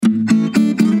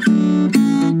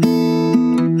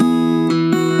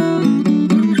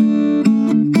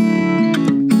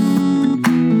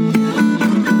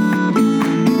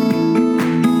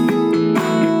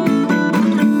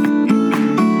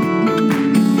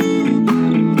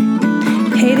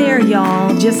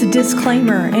y'all. Just a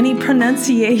disclaimer. Any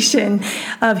pronunciation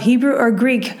of Hebrew or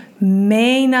Greek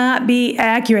may not be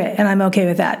accurate, and I'm okay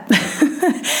with that.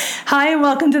 Hi, and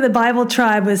welcome to the Bible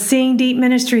Tribe with Seeing Deep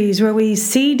Ministries, where we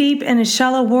see deep in a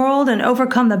shallow world and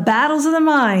overcome the battles of the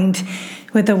mind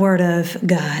with the Word of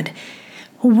God.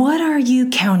 What are you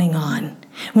counting on?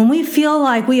 When we feel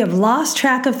like we have lost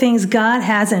track of things, God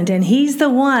hasn't, and He's the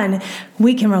one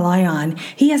we can rely on.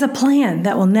 He has a plan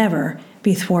that will never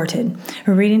be thwarted.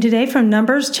 We're reading today from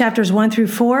Numbers chapters 1 through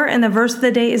 4, and the verse of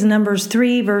the day is Numbers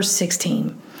 3, verse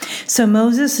 16. So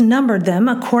Moses numbered them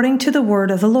according to the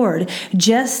word of the Lord,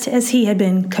 just as he had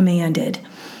been commanded.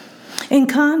 In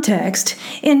context,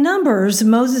 in Numbers,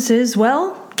 Moses is,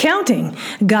 counting.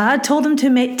 God told him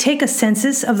to take a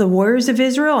census of the warriors of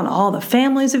Israel and all the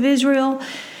families of Israel.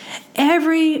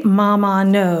 Every mama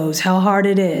knows how hard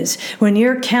it is when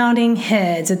you're counting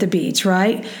heads at the beach,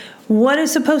 right? What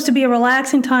is supposed to be a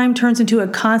relaxing time turns into a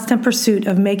constant pursuit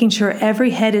of making sure every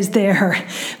head is there.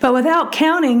 But without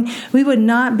counting, we would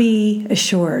not be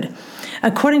assured.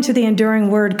 According to the Enduring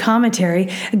Word commentary,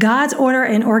 God's order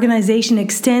and organization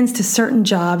extends to certain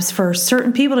jobs for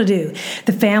certain people to do.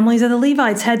 The families of the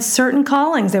Levites had certain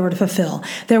callings they were to fulfill.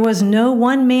 There was no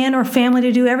one man or family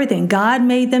to do everything. God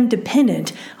made them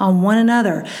dependent on one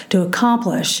another to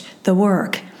accomplish the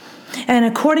work. And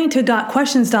according to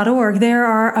gotquestions.org, there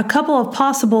are a couple of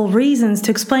possible reasons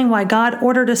to explain why God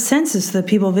ordered a census of the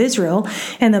people of Israel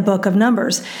in the book of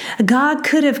Numbers. God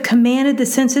could have commanded the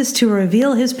census to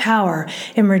reveal His power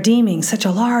in redeeming such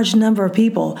a large number of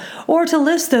people, or to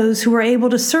list those who were able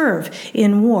to serve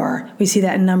in war. We see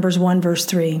that in Numbers 1, verse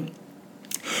 3.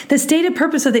 The stated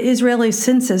purpose of the Israeli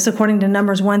census, according to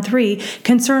Numbers 1:3,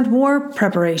 concerned war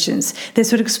preparations.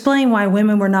 This would explain why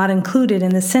women were not included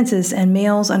in the census and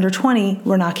males under 20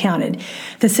 were not counted.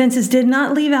 The census did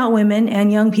not leave out women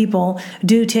and young people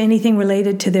due to anything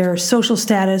related to their social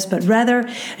status, but rather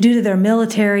due to their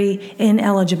military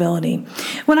ineligibility.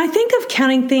 When I think of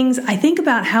counting things, I think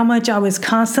about how much I was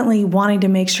constantly wanting to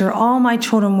make sure all my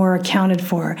children were accounted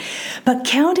for. But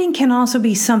counting can also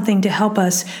be something to help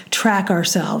us track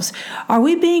ourselves. Are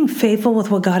we being faithful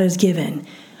with what God has given?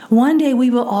 One day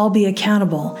we will all be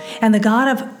accountable, and the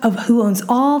God of who owns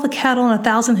all the cattle on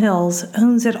 1,000 hills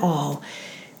owns it all.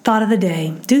 Thought of the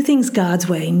day: do things God's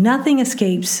way. Nothing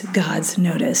escapes God's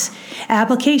notice.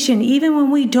 Application: even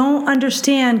when we don't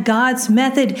understand God's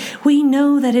method, we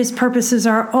know that His purposes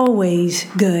are always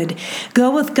good.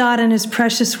 Go with God and His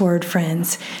precious word,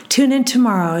 friends. Tune in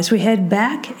tomorrow as we head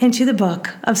back into the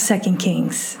book of 2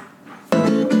 Kings.